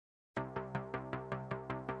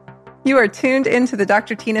You are tuned into the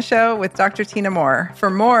Dr. Tina Show with Dr. Tina Moore. For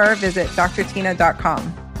more, visit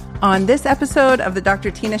drtina.com. On this episode of the Dr.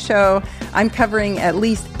 Tina Show, I'm covering at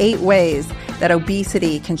least 8 ways that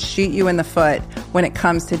obesity can shoot you in the foot when it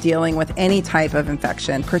comes to dealing with any type of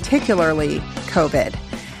infection, particularly COVID.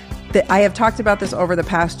 I have talked about this over the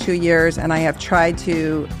past 2 years, and I have tried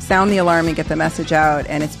to sound the alarm and get the message out,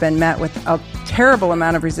 and it's been met with a terrible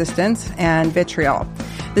amount of resistance and vitriol.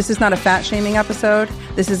 This is not a fat-shaming episode.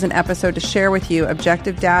 This is an episode to share with you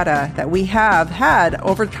objective data that we have had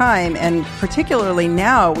over time, and particularly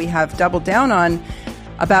now we have doubled down on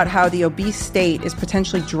about how the obese state is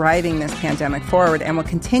potentially driving this pandemic forward and will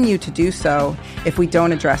continue to do so if we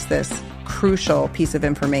don't address this crucial piece of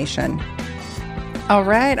information. All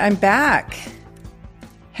right, I'm back.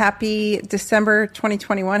 Happy December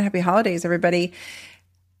 2021. Happy holidays, everybody.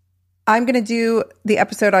 I'm going to do the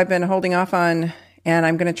episode I've been holding off on, and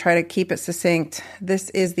I'm going to try to keep it succinct. This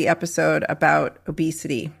is the episode about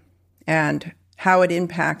obesity and how it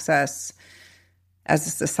impacts us as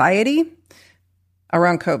a society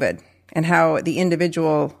around COVID and how the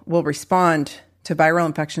individual will respond to viral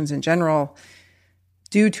infections in general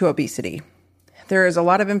due to obesity. There is a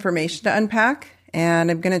lot of information to unpack,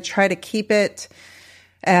 and I'm going to try to keep it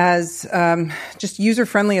as just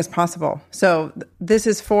user-friendly as possible. So this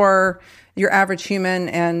is for your average human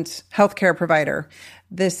and healthcare provider.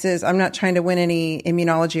 I'm not trying to win any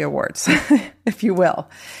immunology awards, if you will.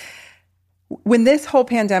 When this whole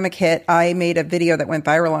pandemic hit, I made a video that went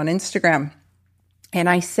viral on Instagram, and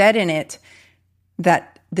I said in it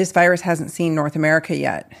that this virus hasn't seen North America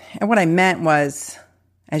yet. And what I meant was,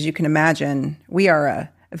 as you can imagine, we are a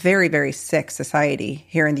very, very sick society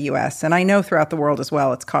here in the U.S., and I know throughout the world as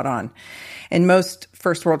well it's caught on. In most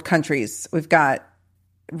first world countries, we've got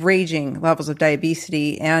raging levels of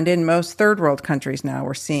diabetes, and in most third world countries now,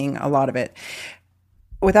 we're seeing a lot of it.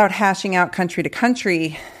 Without hashing out country to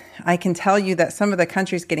country, I can tell you that some of the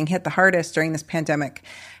countries getting hit the hardest during this pandemic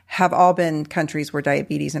have all been countries where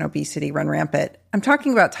diabetes and obesity run rampant. I'm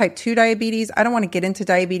talking about type 2 diabetes. I don't want to get into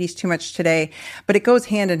diabetes too much today, but it goes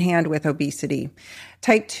hand in hand with obesity.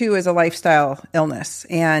 Type 2 is a lifestyle illness,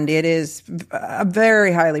 and it is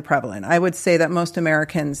very highly prevalent. I would say that most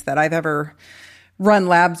Americans that I've ever run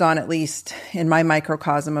labs on, at least in my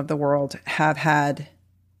microcosm of the world, have had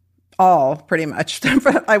all pretty much,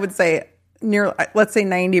 I would say, let's say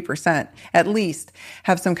 90% at least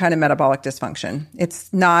have some kind of metabolic dysfunction.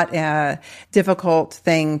 It's not a difficult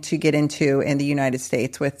thing to get into in the United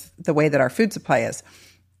States with the way that our food supply is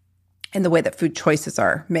and the way that food choices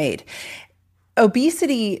are made.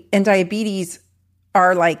 Obesity and diabetes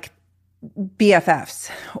are like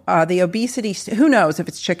BFFs. The obesity, who knows if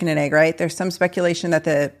it's chicken and egg, right? There's some speculation that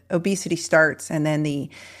the obesity starts and then the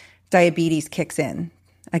diabetes kicks in.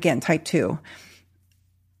 Again, type 2.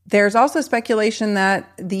 There's also speculation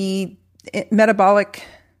that the metabolic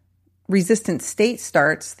resistant state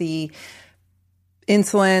starts, the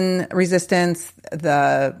insulin resistance,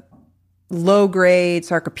 the low-grade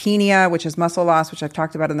sarcopenia, which is muscle loss, which I've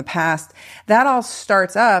talked about in the past. That all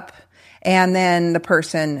starts up, and then the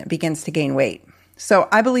person begins to gain weight. So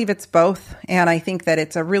I believe it's both, and I think that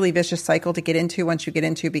it's a really vicious cycle to get into once you get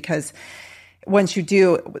into, because once you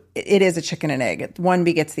do, it is a chicken and egg. One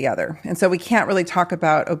begets the other. And so we can't really talk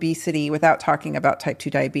about obesity without talking about type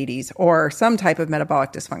 2 diabetes or some type of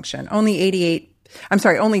metabolic dysfunction. Only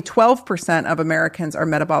 12% of Americans are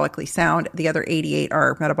metabolically sound. The other 88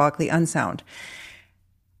 are metabolically unsound.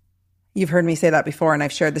 You've heard me say that before, and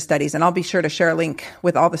I've shared the studies, and I'll be sure to share a link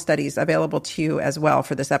with all the studies available to you as well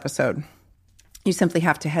for this episode. You simply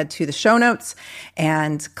have to head to the show notes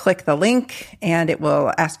and click the link, and it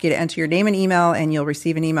will ask you to enter your name and email, and you'll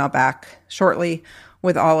receive an email back shortly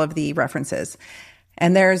with all of the references.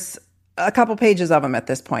 And there's a couple pages of them at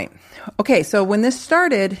this point. Okay, so when this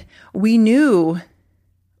started, we knew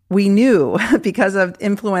because of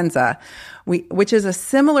influenza, which is a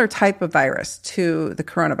similar type of virus to the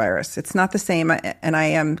coronavirus. It's not the same, and I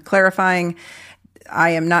am clarifying, I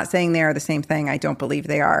am not saying they are the same thing. I don't believe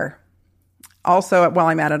they are. Also, while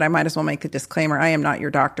I'm at it, I might as well make the disclaimer, I am not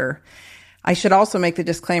your doctor. I should also make the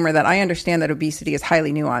disclaimer that I understand that obesity is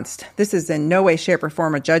highly nuanced. This is in no way, shape, or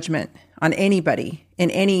form a judgment on anybody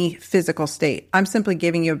in any physical state. I'm simply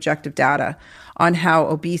giving you objective data on how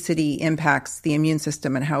obesity impacts the immune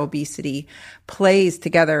system and how obesity plays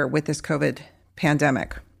together with this COVID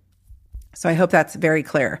pandemic. So I hope that's very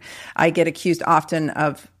clear. I get accused often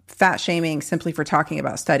of fat shaming simply for talking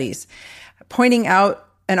about studies. Pointing out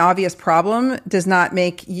an obvious problem does not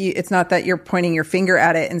make you, it's not that you're pointing your finger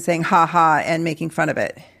at it and saying, ha ha, and making fun of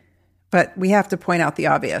it. But we have to point out the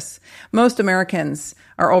obvious. Most Americans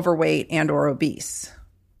are overweight and or obese.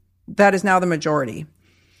 that is now the majority.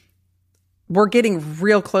 We're getting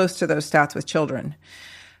real close to those stats with children.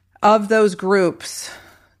 Of those groups,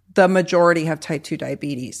 the majority have type 2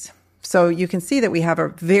 diabetes. So you can see that we have a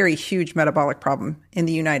very huge metabolic problem in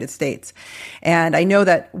the United States. And I know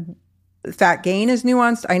that fat gain is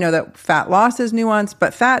nuanced. I know that fat loss is nuanced,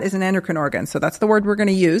 but fat is an endocrine organ. So that's the word we're going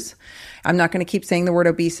to use. I'm not going to keep saying the word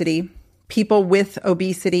obesity. People with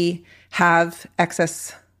obesity have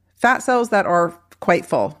excess fat cells that are quite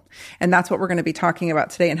full. And that's what we're going to be talking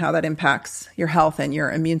about today and how that impacts your health and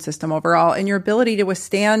your immune system overall and your ability to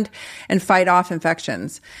withstand and fight off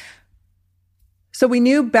infections. So we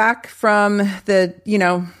knew back from the,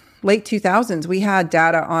 late 2000s, we had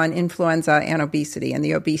data on influenza and obesity and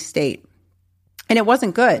the obese state. And it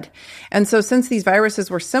wasn't good. And so since these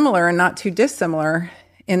viruses were similar and not too dissimilar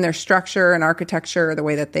in their structure and architecture, the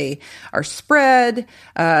way that they are spread,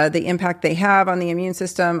 the impact they have on the immune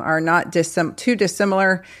system are not too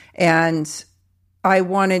dissimilar. And I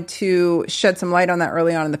wanted to shed some light on that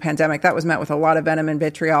early on in the pandemic. That was met with a lot of venom and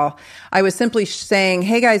vitriol. I was simply saying,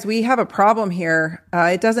 hey guys, we have a problem here.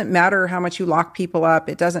 It doesn't matter how much you lock people up.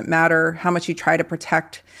 It doesn't matter how much you try to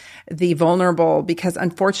protect the vulnerable, because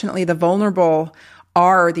unfortunately the vulnerable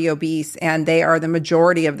are the obese and they are the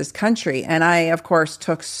majority of this country. And I, of course,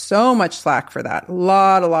 took so much slack for that. A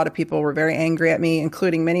lot of people were very angry at me,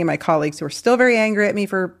 including many of my colleagues who are still very angry at me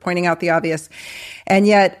for pointing out the obvious. And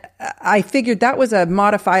yet I figured that was a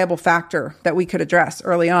modifiable factor that we could address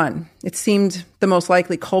early on. It seemed the most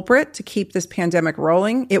likely culprit to keep this pandemic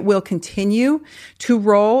rolling. It will continue to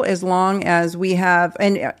roll as long as we have,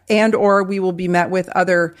 and or we will be met with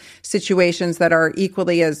other situations that are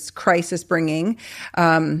equally as crisis bringing.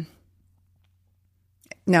 Now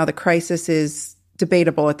the crisis is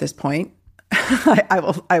debatable at this point. I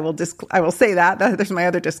will say that. There's my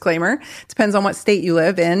other disclaimer. It depends on what state you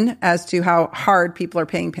live in as to how hard people are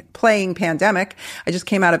playing pandemic. I just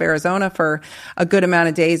came out of Arizona for a good amount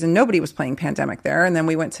of days and nobody was playing pandemic there. And then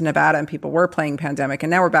we went to Nevada and people were playing pandemic. And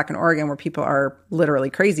now we're back in Oregon where people are literally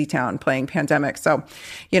crazy town playing pandemic. So,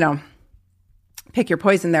 pick your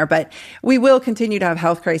poison there. But we will continue to have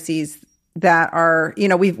health crises that are,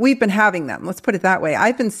 we've been having them. Let's put it that way.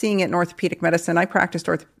 I've been seeing it in orthopedic medicine. I practiced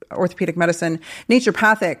orthopedic medicine,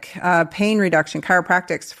 naturopathic, pain reduction,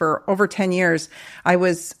 chiropractics for over 10 years. I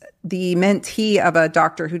was the mentee of a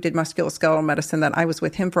doctor who did musculoskeletal medicine that I was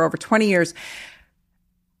with him for over 20 years.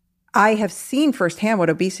 I have seen firsthand what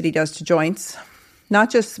obesity does to joints, not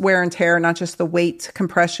just wear and tear, not just the weight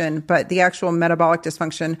compression, but the actual metabolic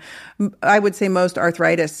dysfunction. I would say most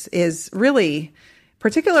arthritis is really,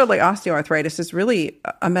 particularly osteoarthritis, is really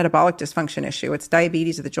a metabolic dysfunction issue. It's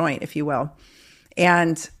diabetes of the joint, if you will.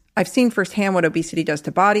 And I've seen firsthand what obesity does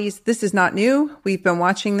to bodies. This is not new. We've been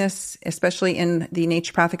watching this, especially in the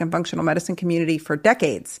naturopathic and functional medicine community for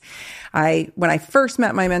decades. When I first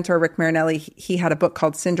met my mentor, Rick Marinelli, he had a book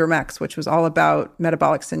called Syndrome X, which was all about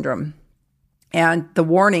metabolic syndrome and the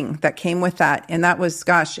warning that came with that. And that was,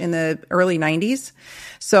 in the early 90s.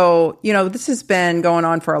 So, this has been going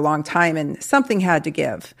on for a long time and something had to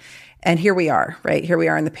give. And here we are, right? Here we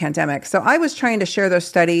are in the pandemic. So I was trying to share those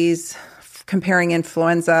studies comparing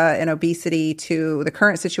influenza and obesity to the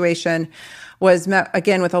current situation, was met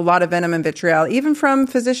again with a lot of venom and vitriol, even from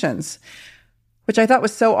physicians, which I thought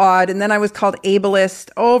was so odd. And then I was called ableist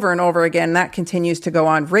over and over again. That continues to go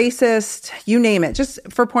on. Racist, you name it, just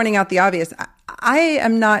for pointing out the obvious. I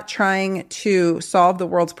am not trying to solve the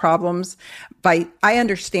world's problems I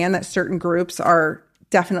understand that certain groups are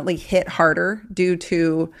definitely hit harder due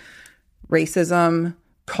to racism,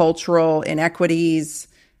 cultural inequities,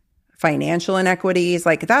 financial inequities.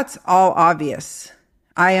 Like, that's all obvious.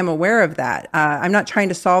 I am aware of that. I'm not trying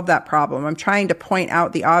to solve that problem. I'm trying to point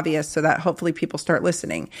out the obvious so that hopefully people start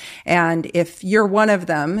listening. And if you're one of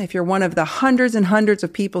them, if you're one of the hundreds and hundreds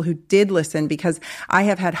of people who did listen, because I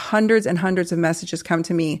have had hundreds and hundreds of messages come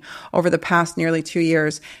to me over the past nearly 2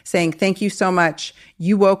 years saying, thank you so much.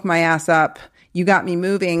 You woke my ass up. You got me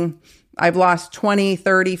moving. I've lost 20,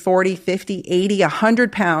 30, 40, 50, 80,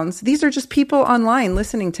 100 pounds. These are just people online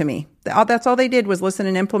listening to me. That's all they did was listen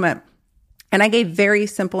and implement. And I gave very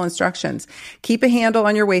simple instructions. Keep a handle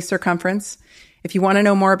on your waist circumference. If you want to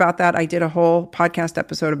know more about that, I did a whole podcast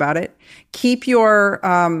episode about it. Keep your,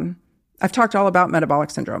 I've talked all about metabolic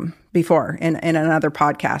syndrome before in another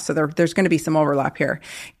podcast. So there's going to be some overlap here.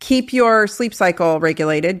 Keep your sleep cycle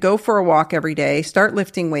regulated. Go for a walk every day. Start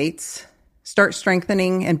lifting weights. Start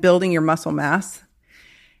strengthening and building your muscle mass.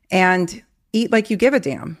 And eat like you give a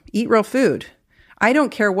damn. Eat real food. I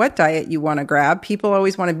don't care what diet you want to grab. People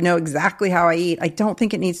always want to know exactly how I eat. I don't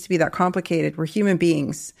think it needs to be that complicated. We're human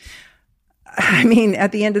beings. I mean,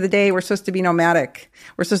 at the end of the day, we're supposed to be nomadic.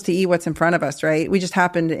 We're supposed to eat what's in front of us, right? We just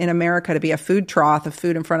happened in America to be a food trough of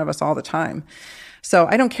food in front of us all the time. So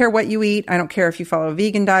I don't care what you eat. I don't care if you follow a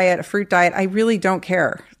vegan diet, a fruit diet. I really don't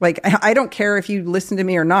care. Like, I don't care if you listen to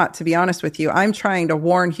me or not, to be honest with you. I'm trying to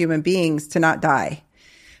warn human beings to not die.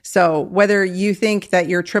 So whether you think that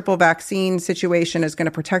your triple vaccine situation is going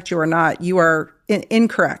to protect you or not, you are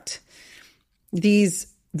incorrect. These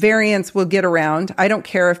variants will get around. I don't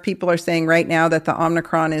care if people are saying right now that the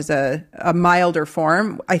Omicron is a milder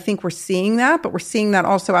form. I think we're seeing that, but we're seeing that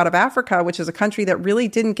also out of Africa, which is a country that really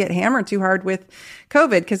didn't get hammered too hard with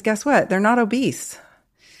COVID, because guess what? They're not obese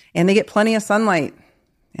and they get plenty of sunlight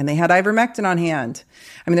and they had ivermectin on hand.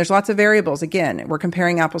 I mean, there's lots of variables. Again, we're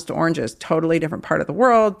comparing apples to oranges, totally different part of the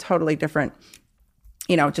world, totally different,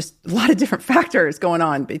 just a lot of different factors going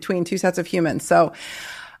on between two sets of humans. So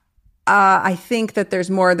I think that there's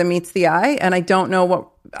more than meets the eye, and I don't know what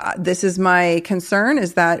this is. My concern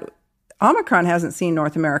is that Omicron hasn't seen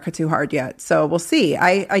North America too hard yet. So we'll see.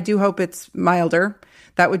 I do hope it's milder.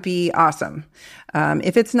 That would be awesome.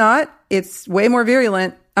 If it's not, it's way more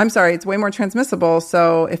virulent. I'm sorry, it's way more transmissible.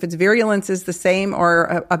 So if its virulence is the same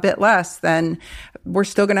or a bit less, then we're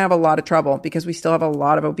still going to have a lot of trouble, because we still have a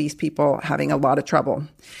lot of obese people having a lot of trouble.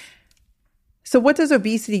 So what does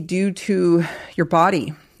obesity do to your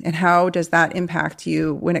body? And how does that impact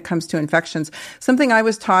you when it comes to infections? Something I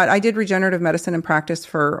was taught, I did regenerative medicine in practice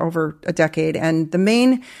for over a decade. And the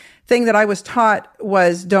main thing that I was taught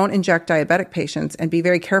was don't inject diabetic patients and be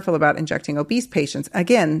very careful about injecting obese patients.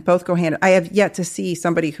 Again, both go hand in hand. I have yet to see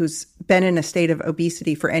somebody who's been in a state of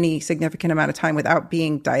obesity for any significant amount of time without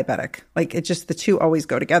being diabetic. Like, it just, the two always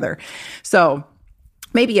go together. So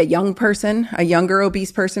maybe a young person, a younger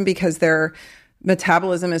obese person, because they're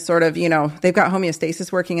metabolism is sort of, they've got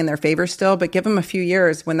homeostasis working in their favor still, but give them a few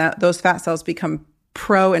years when those fat cells become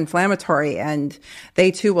pro-inflammatory, and they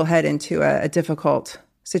too will head into a difficult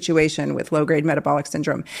situation with low-grade metabolic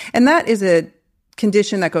syndrome. And that is a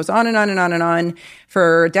condition that goes on and on and on and on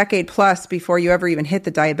for a decade plus before you ever even hit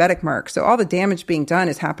the diabetic mark. So all the damage being done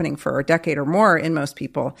is happening for a decade or more in most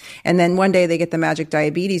people. And then one day they get the magic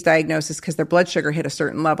diabetes diagnosis because their blood sugar hit a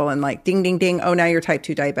certain level, and like, ding, ding, ding, oh, now you're type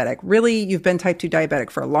 2 diabetic. Really, you've been type 2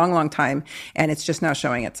 diabetic for a long, long time, and it's just now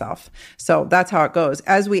showing itself. So that's how it goes.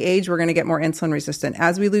 As we age, we're going to get more insulin resistant.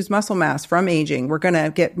 As we lose muscle mass from aging, we're going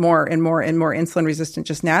to get more and more and more insulin resistant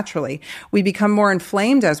just naturally. We become more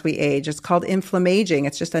inflamed as we age. It's called inflammaging.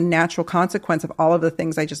 It's just a natural consequence of all of the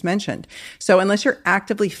things I just mentioned. So unless you're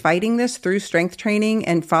actively fighting this through strength training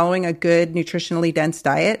and following a good nutritionally dense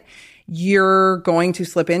diet, you're going to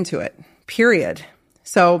slip into it, period.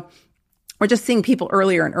 So we're just seeing people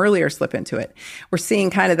earlier and earlier slip into it. We're seeing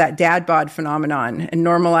kind of that dad bod phenomenon and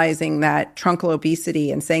normalizing that truncal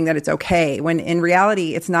obesity and saying that it's okay, when in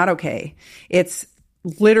reality, it's not okay. It's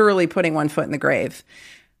literally putting one foot in the grave.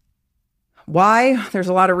 Why? There's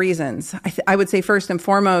a lot of reasons. I would say first and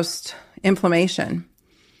foremost, inflammation.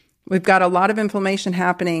 We've got a lot of inflammation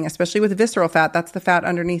happening, especially with visceral fat. That's the fat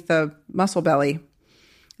underneath the muscle belly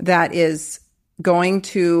that is going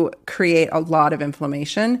to create a lot of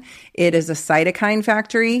inflammation. It is a cytokine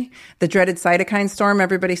factory. The dreaded cytokine storm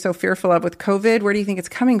everybody's so fearful of with COVID, where do you think it's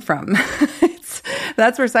coming from?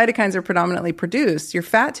 That's where cytokines are predominantly produced. Your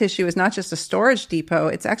fat tissue is not just a storage depot.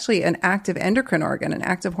 It's actually an active endocrine organ, an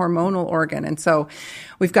active hormonal organ. And so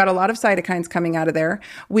we've got a lot of cytokines coming out of there.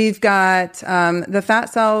 We've got the fat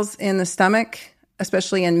cells in the stomach,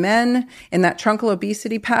 especially in men, in that truncal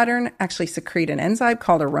obesity pattern, actually secrete an enzyme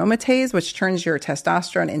called aromatase, which turns your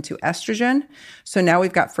testosterone into estrogen. So now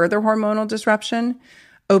we've got further hormonal disruption.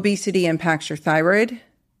 Obesity impacts your thyroid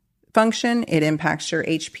function. It impacts your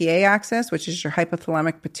HPA axis, which is your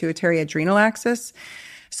hypothalamic pituitary adrenal axis.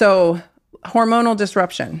 So hormonal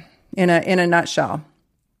disruption in a nutshell.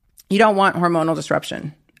 You don't want hormonal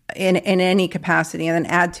disruption in any capacity. And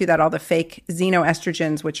then add to that all the fake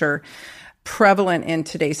xenoestrogens, which are prevalent in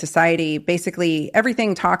today's society. Basically,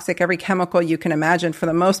 everything toxic, every chemical you can imagine, for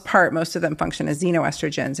the most part, most of them function as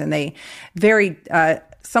xenoestrogens, and they very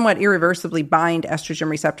somewhat irreversibly bind estrogen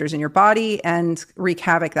receptors in your body and wreak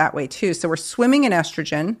havoc that way too. So we're swimming in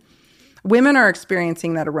estrogen. Women are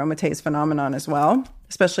experiencing that aromatase phenomenon as well,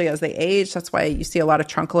 especially as they age. That's why you see a lot of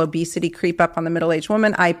truncal obesity creep up on the middle-aged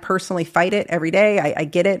woman. I personally fight it every day. I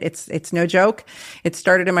get it. It's no joke. It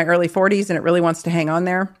started in my early 40s and it really wants to hang on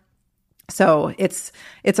there. So it's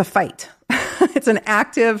a fight. It's an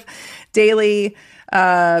active daily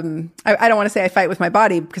I don't want to say I fight with my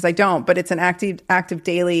body because I don't, but it's an active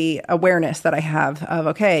daily awareness that I have of,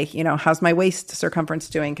 okay, how's my waist circumference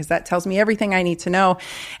doing? Because that tells me everything I need to know.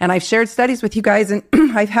 And I've shared studies with you guys, and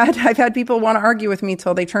I've had people want to argue with me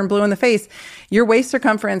till they turn blue in the face. Your waist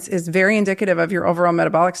circumference is very indicative of your overall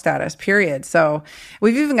metabolic status, period. So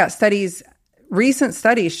we've even got recent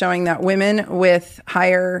studies showing that women with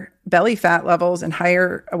higher belly fat levels and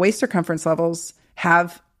higher waist circumference levels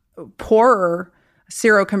have poorer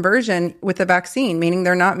seroconversion with the vaccine, meaning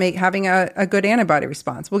they're not having a good antibody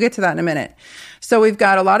response. We'll get to that in a minute. So we've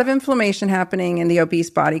got a lot of inflammation happening in the obese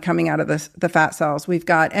body coming out of the fat cells. We've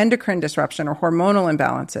got endocrine disruption or hormonal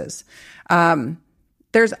imbalances.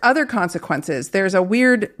 There's other consequences. There's a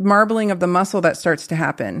weird marbling of the muscle that starts to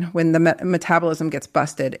happen when the metabolism gets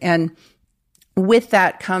busted. And with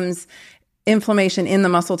that comes inflammation in the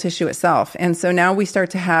muscle tissue itself. And so now we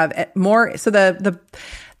start to have more. So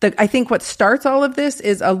I think what starts all of this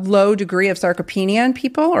is a low degree of sarcopenia in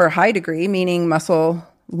people, or a high degree, meaning muscle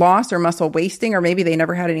loss or muscle wasting, or maybe they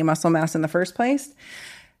never had any muscle mass in the first place.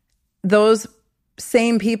 Those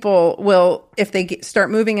same people will, if they start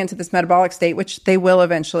moving into this metabolic state, which they will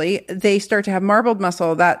eventually, they start to have marbled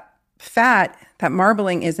muscle. That fat, that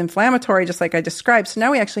marbling is inflammatory, just like I described. So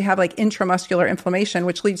now we actually have like intramuscular inflammation,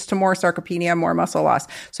 which leads to more sarcopenia, more muscle loss.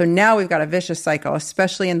 So now we've got a vicious cycle,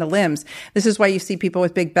 especially in the limbs. This is why you see people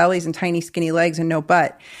with big bellies and tiny skinny legs and no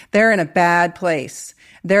butt. They're in a bad place.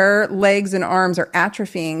 Their legs and arms are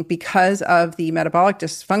atrophying because of the metabolic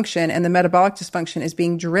dysfunction, and the metabolic dysfunction is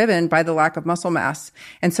being driven by the lack of muscle mass.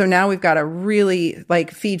 And so now we've got a really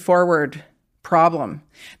feed forward problem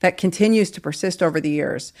that continues to persist over the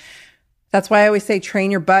years. That's why I always say train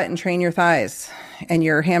your butt and train your thighs and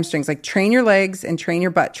your hamstrings. Train your legs and train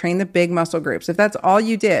your butt. Train the big muscle groups. If that's all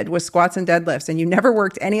you did was squats and deadlifts and you never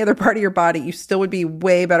worked any other part of your body, you still would be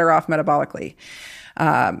way better off metabolically.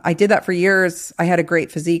 I did that for years. I had a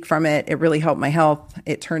great physique from it. It really helped my health.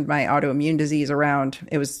 It turned my autoimmune disease around.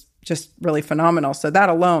 It was just really phenomenal. So that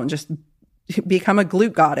alone, just become a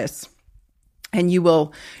glute goddess and you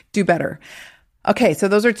will do better. Okay, so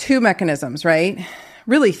those are two mechanisms, right?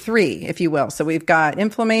 Really three, if you will. So we've got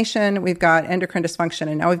inflammation, we've got endocrine dysfunction,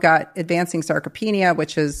 and now we've got advancing sarcopenia,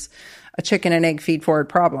 which is a chicken and egg feed forward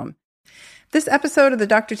problem. This episode of the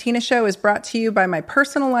Dr. Tina Show is brought to you by my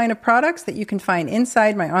personal line of products that you can find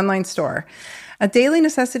inside my online store. A daily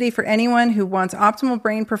necessity for anyone who wants optimal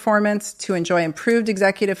brain performance to enjoy improved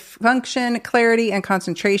executive function, clarity, and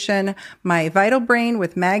concentration, my Vital Brain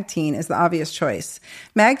with Magtine is the obvious choice.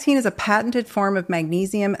 Magtine is a patented form of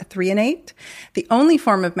magnesium threonate, the only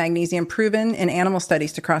form of magnesium proven in animal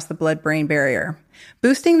studies to cross the blood-brain barrier.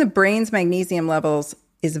 Boosting the brain's magnesium levels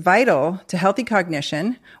is vital to healthy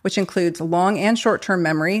cognition, which includes long and short-term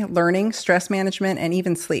memory, learning, stress management, and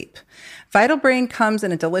even sleep. Vital Brain comes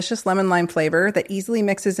in a delicious lemon lime flavor that easily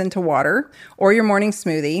mixes into water or your morning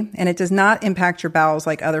smoothie, and it does not impact your bowels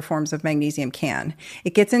like other forms of magnesium can.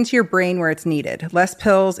 It gets into your brain where it's needed. Less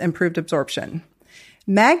pills, improved absorption.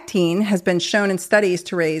 Magtine has been shown in studies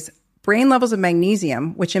to raise brain levels of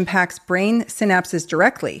magnesium, which impacts brain synapses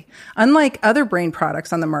directly. Unlike other brain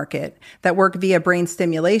products on the market that work via brain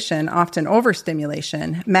stimulation, often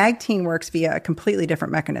overstimulation, Magtine works via a completely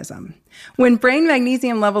different mechanism. When brain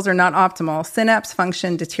magnesium levels are not optimal, synapse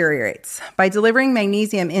function deteriorates. By delivering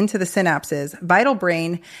magnesium into the synapses, Vital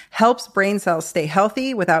Brain helps brain cells stay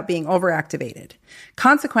healthy without being overactivated.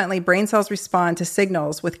 Consequently, brain cells respond to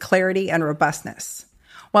signals with clarity and robustness.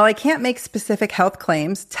 While I can't make specific health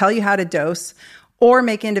claims, tell you how to dose, or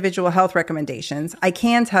make individual health recommendations, I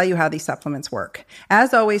can tell you how these supplements work.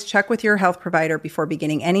 As always, check with your health provider before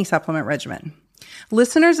beginning any supplement regimen.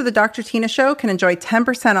 Listeners of the Dr. Tina Show can enjoy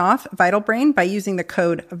 10% off Vital Brain by using the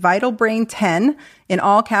code VitalBrain10 in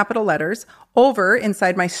all capital letters over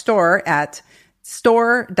inside my store at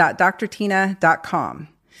store.drtina.com.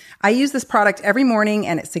 I use this product every morning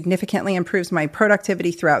and it significantly improves my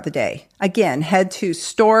productivity throughout the day. Again, head to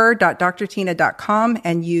store.drtina.com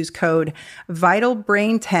and use code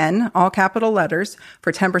VitalBrain10, all capital letters,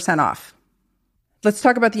 for 10% off. Let's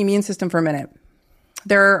talk about the immune system for a minute.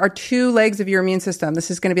 There are two legs of your immune system.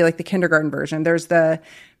 This is going to be like the kindergarten version. There's the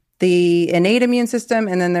innate immune system,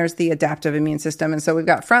 and then there's the adaptive immune system. And so we've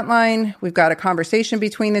got frontline, we've got a conversation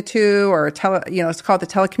between the two, or it's called the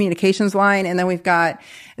telecommunications line, and then we've got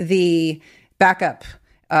the backup,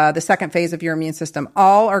 the second phase of your immune system.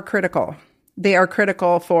 All are critical. They are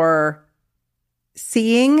critical for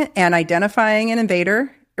seeing and identifying an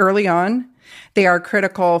invader early on. They are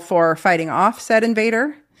critical for fighting off said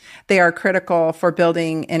invader. They are critical for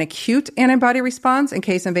building an acute antibody response in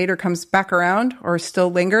case invader comes back around or is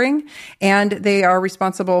still lingering. And they are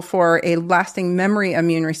responsible for a lasting memory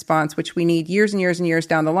immune response, which we need years and years and years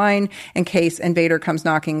down the line in case invader comes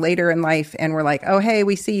knocking later in life and we're like, oh, hey,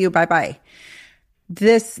 we see you, bye-bye.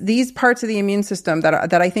 These parts of the immune system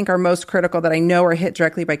that I think are most critical, that I know are hit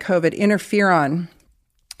directly by COVID, interferon.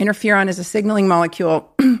 Interferon is a signaling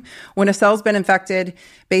molecule. When a cell's been infected,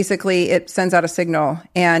 basically it sends out a signal.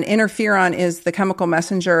 And interferon is the chemical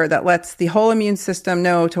messenger that lets the whole immune system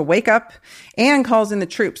know to wake up and calls in the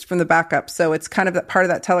troops from the backup. So it's kind of that part of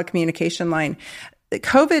that telecommunication line.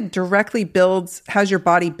 COVID directly has your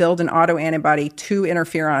body build an autoantibody to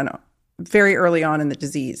interferon very early on in the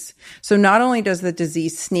disease. So not only does the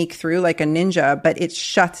disease sneak through like a ninja, but it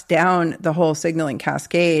shuts down the whole signaling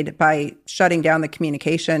cascade by shutting down the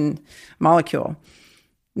communication molecule.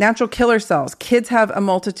 Natural killer cells. Kids have a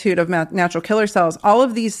multitude of natural killer cells. All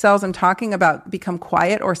of these cells I'm talking about become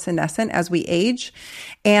quiet or senescent as we age,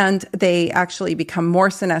 and they actually become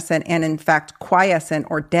more senescent and in fact quiescent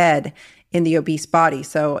or dead in the obese body.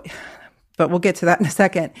 But we'll get to that in a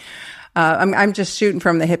second. I'm just shooting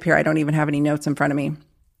from the hip here. I don't even have any notes in front of me.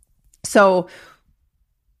 So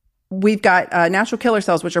we've got natural killer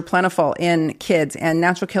cells, which are plentiful in kids, and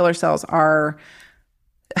natural killer cells are,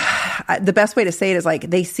 the best way to say it is like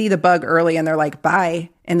they see the bug early and they're like, bye,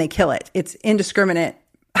 and they kill it. It's indiscriminate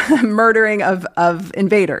murdering of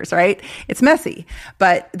invaders, right? It's messy,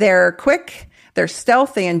 but they're quick, they're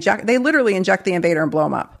stealth, they literally inject the invader and blow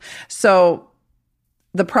them up. So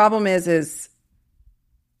the problem is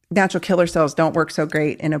natural killer cells don't work so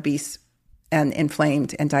great in obese and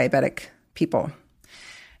inflamed and diabetic people,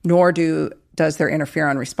 nor does their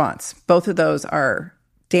interferon response. Both of those are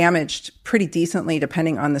damaged pretty decently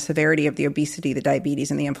depending on the severity of the obesity, the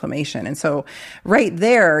diabetes, and the inflammation. And so right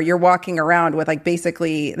there, you're walking around with like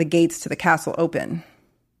basically the gates to the castle open.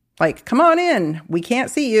 Like, come on in. We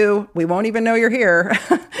can't see you. We won't even know you're here.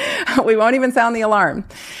 We won't even sound the alarm.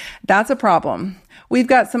 That's a problem. We've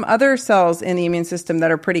got some other cells in the immune system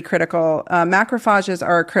that are pretty critical. Macrophages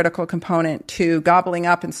are a critical component to gobbling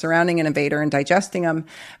up and surrounding an invader and digesting them.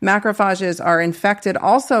 Macrophages are infected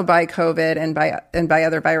also by COVID and by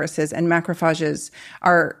other viruses, and macrophages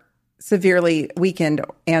are severely weakened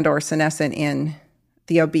and or senescent in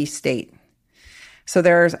the obese state. So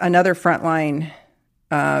there's another frontline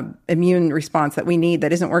immune response that we need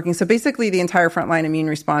that isn't working. So basically the entire frontline immune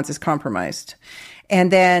response is compromised. And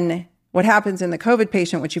then what happens in the COVID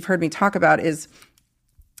patient, which you've heard me talk about, is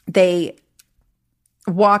they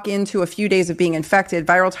walk into a few days of being infected.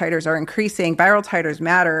 Viral titers are increasing. Viral titers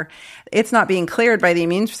matter. It's not being cleared by the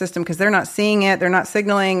immune system because they're not seeing it. They're not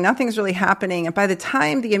signaling. Nothing's really happening. And by the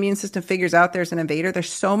time the immune system figures out there's an invader,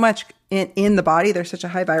 there's so much in the body. There's such a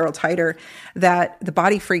high viral titer that the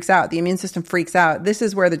body freaks out. The immune system freaks out. This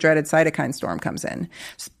is where the dreaded cytokine storm comes in.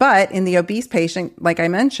 But in the obese patient, like I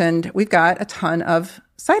mentioned, we've got a ton of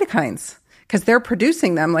cytokines because they're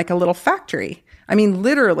producing them like a little factory. I mean,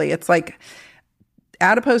 literally, it's like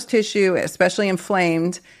adipose tissue, especially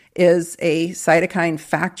inflamed, is a cytokine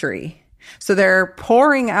factory. So they're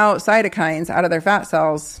pouring out cytokines out of their fat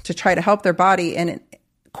cells to try to help their body. And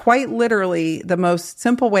quite literally, the most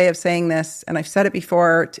simple way of saying this, and I've said it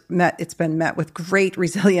before, it's been met with great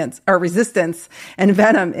resilience or resistance and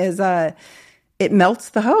venom, is it melts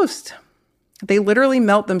the host. They literally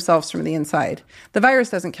melt themselves from the inside. The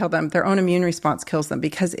virus doesn't kill them. Their own immune response kills them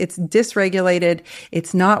because it's dysregulated.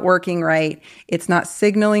 It's not working right. It's not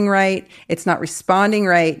signaling right. It's not responding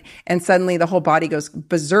right. And suddenly the whole body goes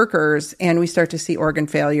berserkers and we start to see organ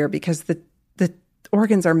failure because the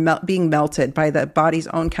organs are being melted by the body's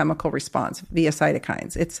own chemical response via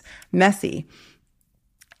cytokines. It's messy.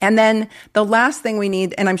 And then the last thing we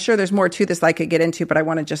need, and I'm sure there's more to this I could get into, but I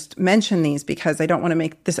want to just mention these because I don't want to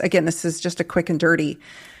make this, again, this is just a quick and dirty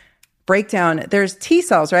breakdown. There's T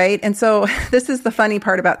cells, right? And so this is the funny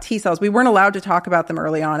part about T cells. We weren't allowed to talk about them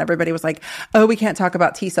early on. Everybody was like, oh, we can't talk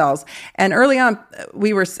about T cells. And early on,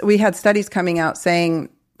 we had studies coming out saying,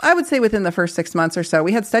 I would say within the first 6 months or so,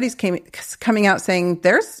 we had studies coming out saying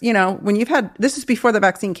there's, when you've had, this is before the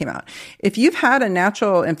vaccine came out. If you've had a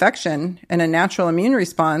natural infection and a natural immune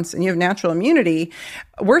response and you have natural immunity,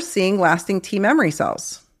 we're seeing lasting T memory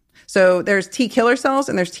cells. So there's T killer cells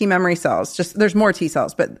and there's T memory cells. There's more T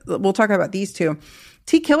cells, but we'll talk about these two.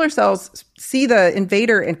 T killer cells see the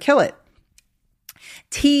invader and kill it.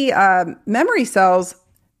 T memory cells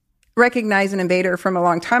recognize an invader from a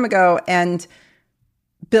long time ago and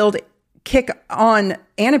kick on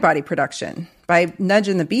antibody production by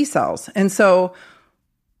nudging the B cells. And so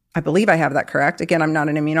I believe I have that correct. Again, I'm not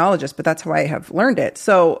an immunologist, but that's how I have learned it.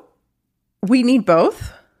 So we need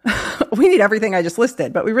both. We need everything I just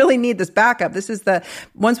listed, but we really need this backup. This is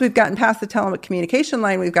once we've gotten past the telecommunication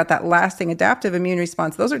line, we've got that lasting adaptive immune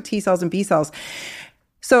response. Those are T cells and B cells.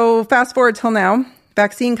 So fast forward till now,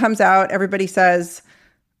 vaccine comes out. Everybody says,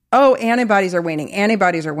 oh, antibodies are waning.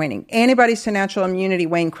 Antibodies are waning. Antibodies to natural immunity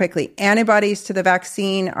wane quickly. Antibodies to the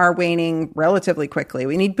vaccine are waning relatively quickly.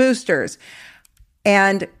 We need boosters.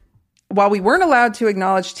 And while we weren't allowed to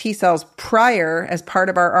acknowledge T cells prior as part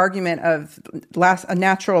of our argument of a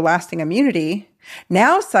natural lasting immunity,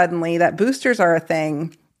 now suddenly that boosters are a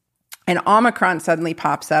thing and Omicron suddenly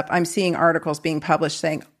pops up. I'm seeing articles being published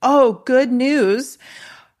saying, oh, good news.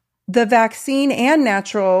 The vaccine and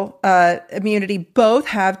natural immunity both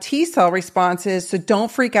have T cell responses. So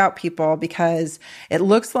don't freak out, people, because it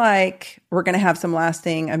looks like we're going to have some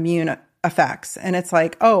lasting immune effects. And it's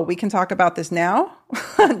like, oh, we can talk about this now?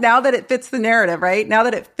 Now that it fits the narrative, right? Now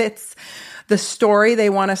that it fits the story they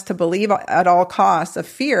want us to believe at all costs of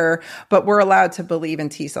fear, but we're allowed to believe in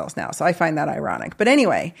T cells now. So I find that ironic. But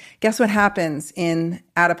anyway, guess what happens in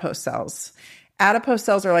adipose cells? Adipose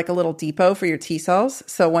cells are like a little depot for your T cells.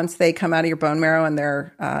 So once they come out of your bone marrow and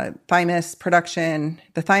their thymus production,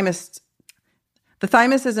 the thymus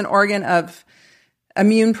is an organ of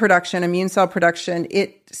immune production, immune cell production.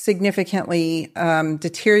 It significantly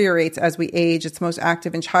deteriorates as we age. It's most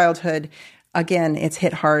active in childhood. Again, it's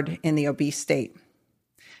hit hard in the obese state.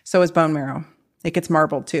 So is bone marrow. It gets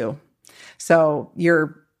marbled too. So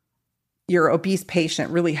your obese patient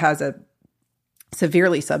really has a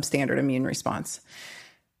severely substandard immune response.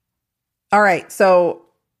 All right, so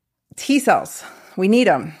T cells, we need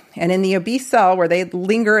them. And in the obese cell where they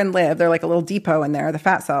linger and live, they're like a little depot in there, the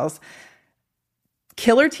fat cells.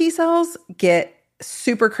 Killer T cells get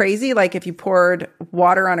super crazy. Like if you poured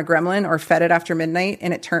water on a gremlin or fed it after midnight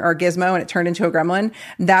and or gizmo and it turned into a gremlin,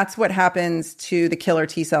 that's what happens to the killer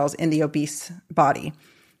T cells in the obese body.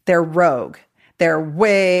 They're rogue. They're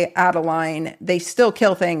way out of line. They still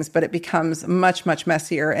kill things, but it becomes much, much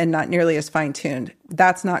messier and not nearly as fine-tuned.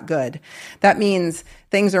 That's not good. That means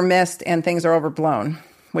things are missed and things are overblown,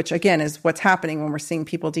 which again is what's happening when we're seeing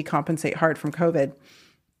people decompensate hard from COVID.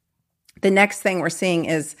 The next thing we're seeing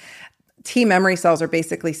is T memory cells are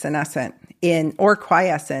basically senescent or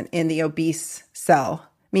quiescent in the obese cell,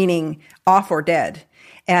 meaning off or dead.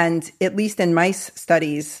 And at least in mice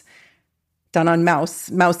studies done on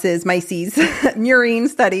mices, murine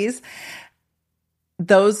studies,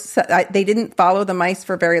 they didn't follow the mice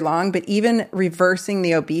for very long, but even reversing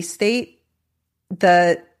the obese state,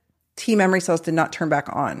 the T memory cells did not turn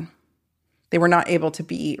back on. They were not able to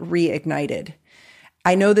be reignited.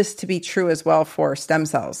 I know this to be true as well for stem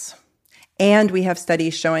cells. And we have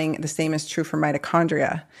studies showing the same is true for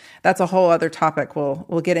mitochondria. That's a whole other topic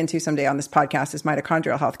we'll get into someday on this podcast is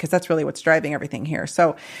mitochondrial health, because that's really what's driving everything here.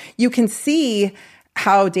 So you can see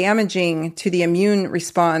how damaging to the immune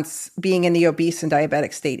response being in the obese and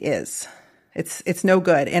diabetic state is. It's no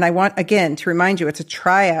good. And I want, again, to remind you, it's a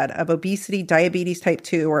triad of obesity, diabetes type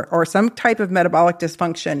 2, or some type of metabolic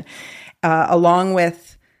dysfunction, along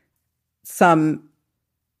with some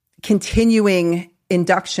continuing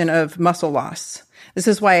induction of muscle loss. This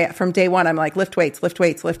is why from day one, I'm like, lift weights, lift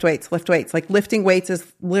weights, lift weights, lift weights. Like lifting weights is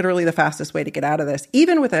literally the fastest way to get out of this.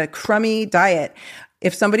 Even with a crummy diet,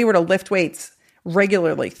 if somebody were to lift weights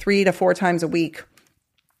regularly 3 to 4 times a week,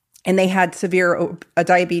 and they had severe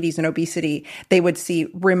diabetes and obesity, they would see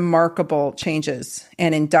remarkable changes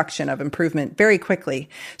and induction of improvement very quickly.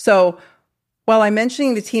 So while I'm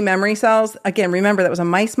mentioning the T memory cells, again, remember that was a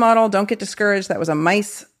mice model. Don't get discouraged. That was a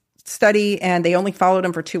mice study and they only followed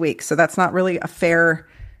them for 2 weeks. So that's not really a fair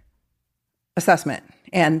assessment.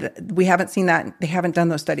 And we haven't seen that. They haven't done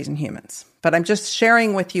those studies in humans. But I'm just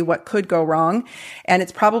sharing with you what could go wrong. And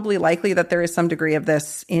it's probably likely that there is some degree of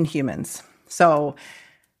this in humans. So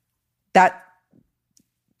that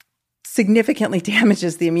significantly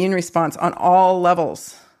damages the immune response on all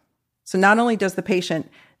levels. So not only does the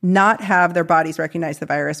patient not have their bodies recognize the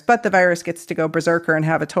virus, but the virus gets to go berserker and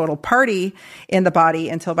have a total party in the body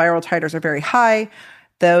until viral titers are very high.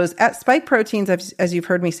 Those spike proteins, as you've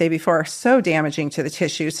heard me say before, are so damaging to the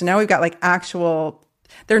tissue. So now we've got like actual,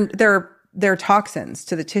 they're toxins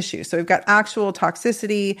to the tissue. So we've got actual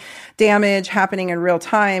toxicity, damage happening in real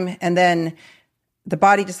time. And then the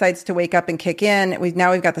body decides to wake up and kick in. We've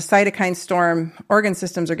got the cytokine storm. Organ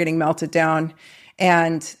systems are getting melted down.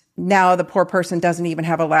 And now the poor person doesn't even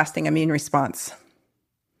have a lasting immune response.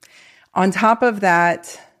 On top of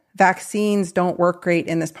that, vaccines don't work great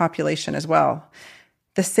in this population as well.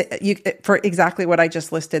 For exactly what I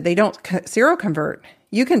just listed, they don't seroconvert.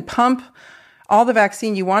 You can pump all the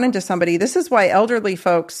vaccine you want into somebody. This is why elderly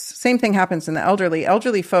folks, same thing happens in the elderly.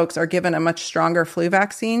 Elderly folks are given a much stronger flu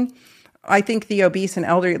vaccine. I think the obese and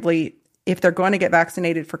elderly, if they're going to get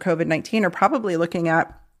vaccinated for COVID-19, are probably looking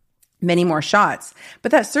at many more shots.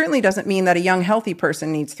 But that certainly doesn't mean that a young, healthy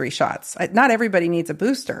person needs 3 shots. Not everybody needs a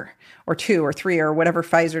booster or 2 or 3 or whatever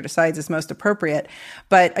Pfizer decides is most appropriate.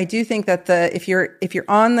 But I do think that if you're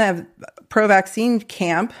on the pro-vaccine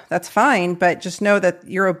camp, that's fine. But just know that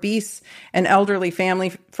your obese and elderly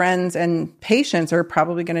family, friends, and patients are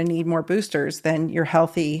probably going to need more boosters than your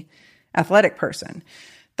healthy, athletic person.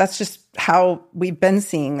 That's just how we've been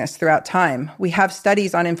seeing this throughout time. We have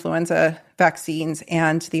studies on influenza vaccines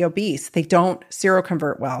and the obese. They don't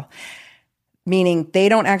seroconvert well, meaning they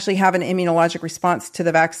don't actually have an immunologic response to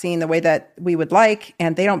the vaccine the way that we would like,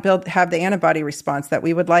 and they don't have the antibody response that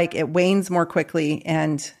we would like. It wanes more quickly,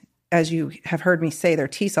 and as you have heard me say, their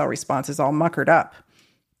T-cell response is all muckered up.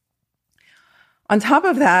 On top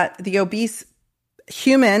of that, the obese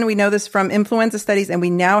human, we know this from influenza studies, and we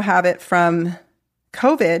now have it from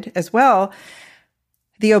COVID as well.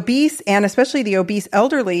 The obese, and especially the obese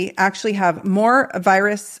elderly, actually have more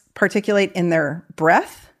virus particulate in their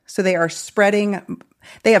breath. So they are spreading,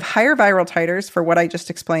 they have higher viral titers for what I just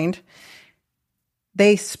explained.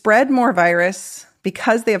 They spread more virus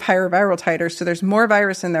because they have higher viral titers. So there's more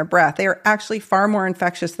virus in their breath. They are actually far more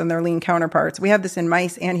infectious than their lean counterparts. We have this in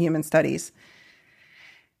mice and human studies.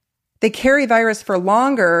 They carry virus for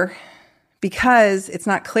longer because it's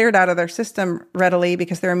not cleared out of their system readily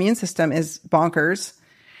because their immune system is bonkers.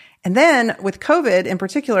 And then with COVID in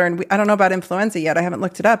particular, and I don't know about influenza yet, I haven't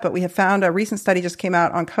looked it up, but we have found a recent study just came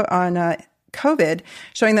out on COVID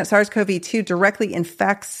showing that SARS-CoV-2 directly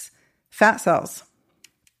infects fat cells.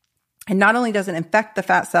 And not only does it infect the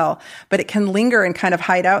fat cell, but it can linger and kind of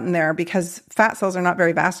hide out in there because fat cells are not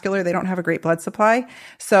very vascular. They don't have a great blood supply.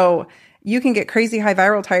 So you can get crazy high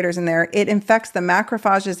viral titers in there. It infects the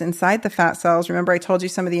macrophages inside the fat cells. Remember, I told you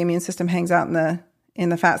some of the immune system hangs out in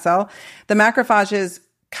the fat cell. The macrophages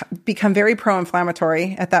become very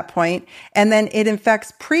pro-inflammatory at that point, and then it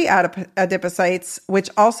infects pre-adipocytes, which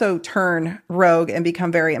also turn rogue and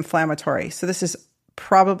become very inflammatory. So this is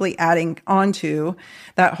probably adding onto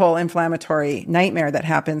that whole inflammatory nightmare that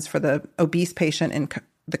happens for the obese patient in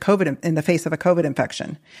the face of a COVID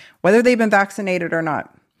infection, whether they've been vaccinated or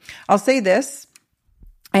not. I'll say this.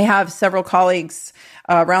 I have several colleagues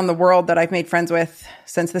around the world that I've made friends with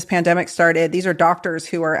since this pandemic started. These are doctors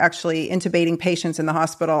who are actually intubating patients in the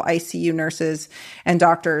hospital, ICU nurses and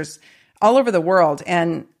doctors all over the world.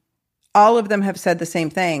 And all of them have said the same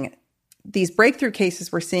thing. These breakthrough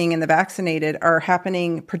cases we're seeing in the vaccinated are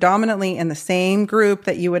happening predominantly in the same group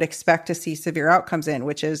that you would expect to see severe outcomes in,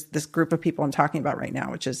 which is this group of people I'm talking about right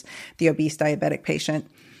now, which is the obese diabetic patient.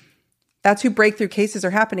 That's who breakthrough cases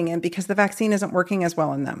are happening in because the vaccine isn't working as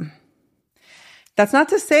well in them. That's not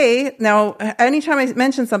to say, now, anytime I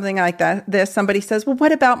mention something like this, somebody says, well,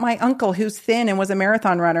 what about my uncle who's thin and was a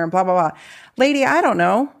marathon runner and blah, blah, blah. Lady, I don't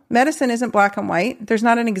know. Medicine isn't black and white. There's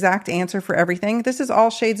not an exact answer for everything. This is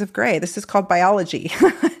all shades of gray. This is called biology.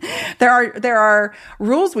 There are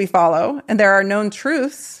rules we follow, and there are known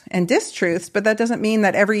truths and distruths, but that doesn't mean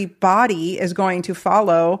that every body is going to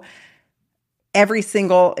follow every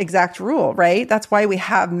single exact rule, right? That's why we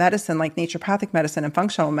have medicine like naturopathic medicine and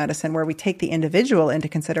functional medicine, where we take the individual into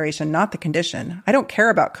consideration, not the condition. I don't care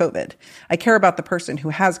about COVID. I care about the person who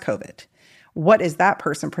has COVID. What is that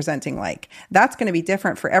person presenting like? That's going to be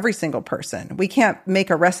different for every single person. We can't make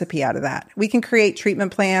a recipe out of that. We can create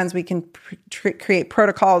treatment plans. We can create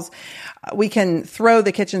protocols. We can throw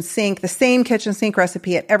the same kitchen sink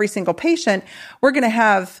recipe at every single patient. We're going to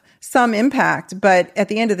have some impact, but at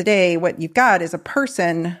the end of the day, what you've got is a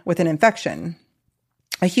person with an infection,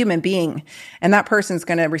 a human being, and that person's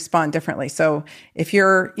going to respond differently. So if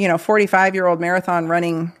your 45-year-old marathon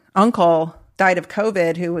running uncle died of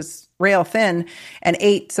COVID, who was rail thin and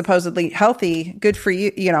ate supposedly healthy, good for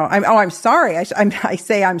you. I'm sorry. I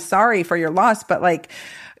say I'm sorry for your loss, but like,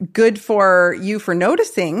 good for you for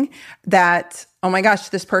noticing that, oh my gosh,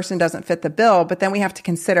 this person doesn't fit the bill. But then we have to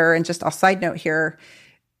consider, and just I'll side note here,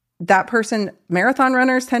 that person, marathon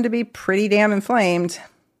runners tend to be pretty damn inflamed.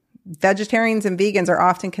 Vegetarians and vegans are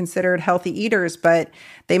often considered healthy eaters, but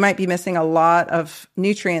they might be missing a lot of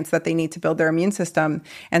nutrients that they need to build their immune system.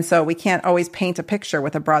 And so we can't always paint a picture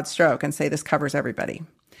with a broad stroke and say this covers everybody.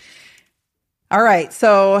 All right,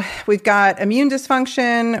 so we've got immune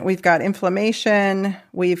dysfunction, we've got inflammation,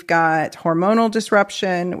 we've got hormonal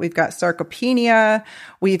disruption, we've got sarcopenia,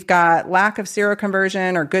 we've got lack of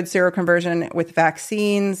seroconversion or good seroconversion with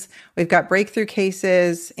vaccines, we've got breakthrough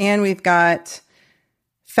cases, and we've got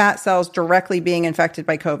fat cells directly being infected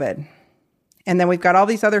by COVID. And then we've got all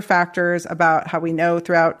these other factors about how we know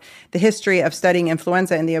throughout the history of studying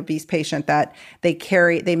influenza in the obese patient that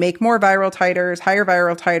they make more viral titers, higher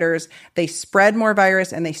viral titers, they spread more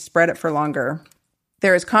virus, and they spread it for longer.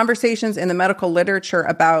 There is conversations in the medical literature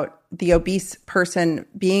about the obese person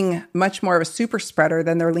being much more of a super spreader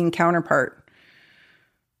than their lean counterpart.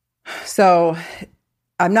 So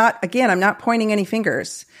I'm not pointing any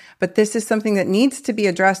fingers, but this is something that needs to be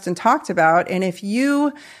addressed and talked about. And if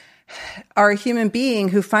you are a human being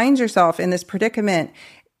who finds yourself in this predicament,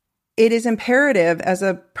 it is imperative as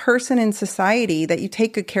a person in society that you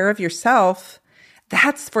take good care of yourself.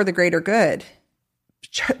 That's for the greater good.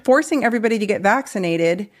 Forcing everybody to get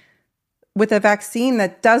vaccinated with a vaccine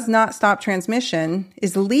that does not stop transmission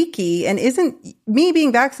is leaky, and me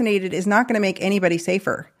being vaccinated is not going to make anybody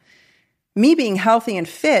safer. Me being healthy and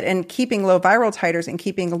fit and keeping low viral titers and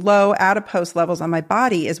keeping low adipose levels on my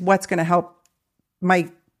body is what's going to help my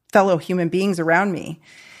fellow human beings around me.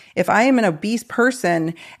 If I am an obese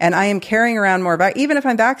person and I am carrying around more, even if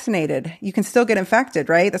I'm vaccinated, you can still get infected,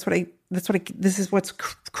 right? This is what's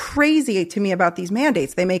crazy to me about these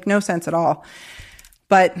mandates. They make no sense at all,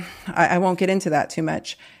 but I won't get into that too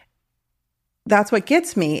much. That's what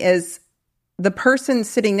gets me is the person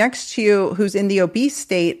sitting next to you who's in the obese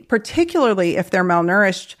state, particularly if they're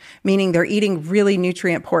malnourished, meaning they're eating really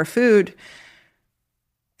nutrient poor food.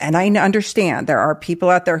 And I understand there are people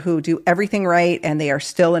out there who do everything right and they are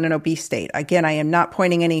still in an obese state. Again, I am not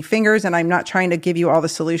pointing any fingers and I'm not trying to give you all the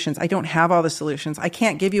solutions. I don't have all the solutions. I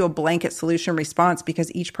can't give you a blanket solution response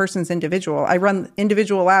because each person's individual. I run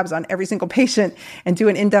individual labs on every single patient and do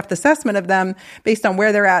an in-depth assessment of them based on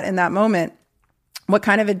where they're at in that moment. What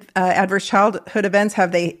kind of adverse childhood events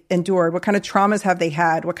have they endured? What kind of traumas have they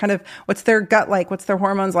had? What's their gut like? What's their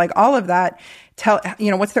hormones like? All of that.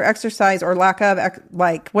 What's their exercise or lack of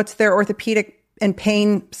like? What's their orthopedic and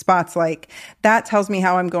pain spots like? That tells me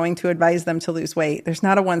how I'm going to advise them to lose weight. There's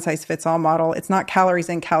not a one size fits all model. It's not calories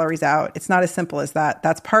in, calories out. It's not as simple as that.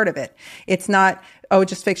 That's part of it. It's not,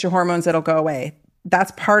 just fix your hormones, it'll go away.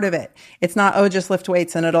 That's part of it. It's not, just lift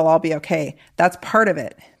weights and it'll all be okay. That's part of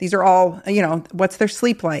it. These are all, what's their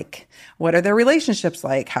sleep like? What are their relationships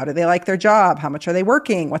like? How do they like their job? How much are they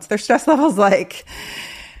working? What's their stress levels like?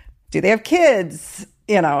 Do they have kids?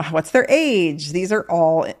 What's their age? These are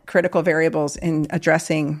all critical variables in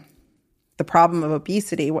addressing the problem of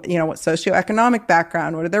obesity. What socioeconomic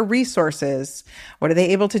background? What are their resources? What are they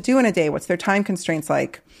able to do in a day? What's their time constraints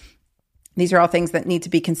like? These are all things that need to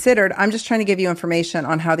be considered. I'm just trying to give you information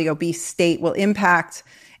on how the obese state will impact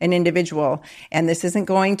an individual. And this isn't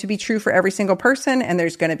going to be true for every single person. And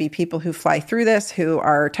there's going to be people who fly through this, who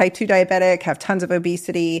are type 2 diabetic, have tons of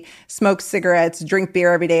obesity, smoke cigarettes, drink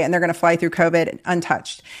beer every day, and they're going to fly through COVID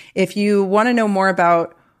untouched. If you want to know more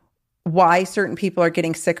about why certain people are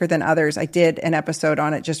getting sicker than others, I did an episode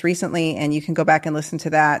on it just recently, and you can go back and listen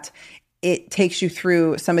to that. It takes you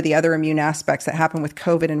through some of the other immune aspects that happen with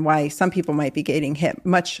COVID and why some people might be getting hit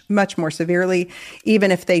much, much more severely,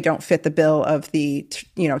 even if they don't fit the bill of the,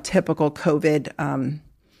 typical COVID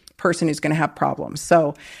person who's going to have problems.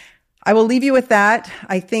 So I will leave you with that.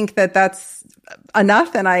 I think that that's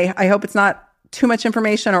enough. And I hope it's not too much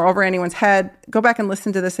information or over anyone's head. Go back and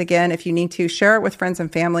listen to this again if you need to. Share it with friends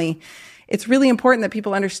and family. It's really important that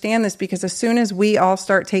people understand this, because as soon as we all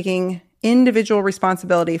start taking individual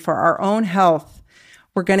responsibility for our own health,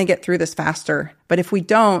 we're going to get through this faster. But if we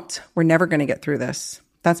don't, we're never going to get through this.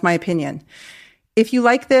 That's my opinion. If you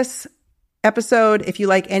like this episode, if you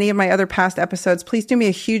like any of my other past episodes, please do me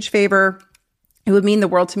a huge favor. It would mean the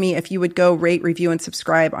world to me if you would go rate, review, and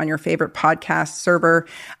subscribe on your favorite podcast server.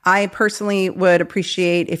 I personally would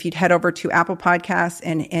appreciate if you'd head over to Apple Podcasts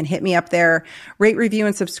and hit me up there. Rate, review,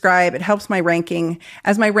 and subscribe. It helps my ranking.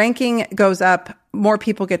 As my ranking goes up, more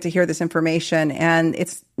people get to hear this information. And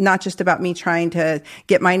it's not just about me trying to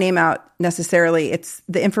get my name out necessarily. It's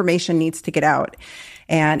the information needs to get out,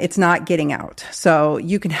 and it's not getting out. So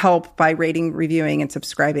you can help by rating, reviewing, and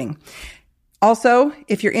subscribing. Also,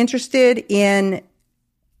 if you're interested in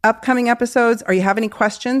upcoming episodes or you have any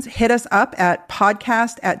questions, hit us up at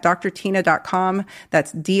podcast@drtina.com.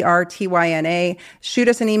 That's DRTYNA. Shoot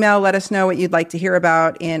us an email. Let us know what you'd like to hear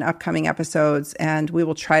about in upcoming episodes, and we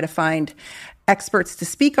will try to find experts to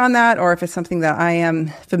speak on that, or if it's something that I am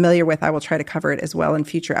familiar with, I will try to cover it as well in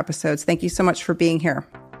future episodes. Thank you so much for being here.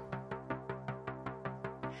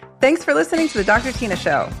 Thanks for listening to The Dr. Tina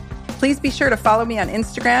Show. Please be sure to follow me on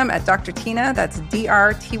Instagram at Dr. Tina, that's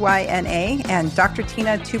DRTYNA, and Dr.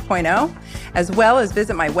 Tina 2.0, as well as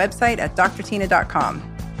visit my website at drtina.com.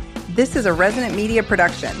 This is a Resonant Media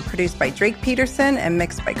production, produced by Drake Peterson and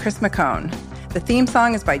mixed by Chris McCone. The theme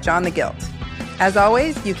song is by John the Guilt. As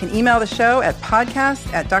always, you can email the show at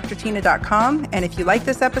podcast@drtina.com. And if you like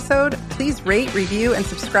this episode, please rate, review, and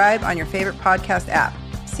subscribe on your favorite podcast app.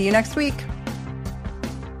 See you next week.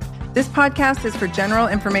 This podcast is for general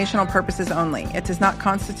informational purposes only. It does not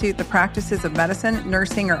constitute the practices of medicine,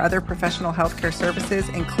 nursing, or other professional healthcare services,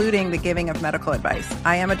 including the giving of medical advice.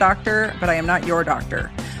 I am a doctor, but I am not your doctor.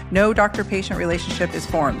 No doctor-patient relationship is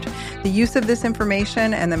formed. The use of this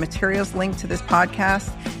information and the materials linked to this podcast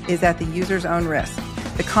is at the user's own risk.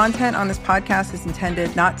 The content on this podcast is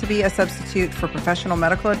intended not to be a substitute for professional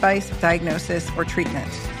medical advice, diagnosis, or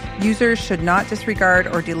treatment. Users should not disregard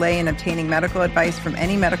or delay in obtaining medical advice from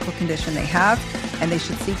any medical condition they have, and they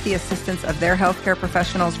should seek the assistance of their healthcare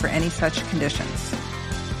professionals for any such conditions.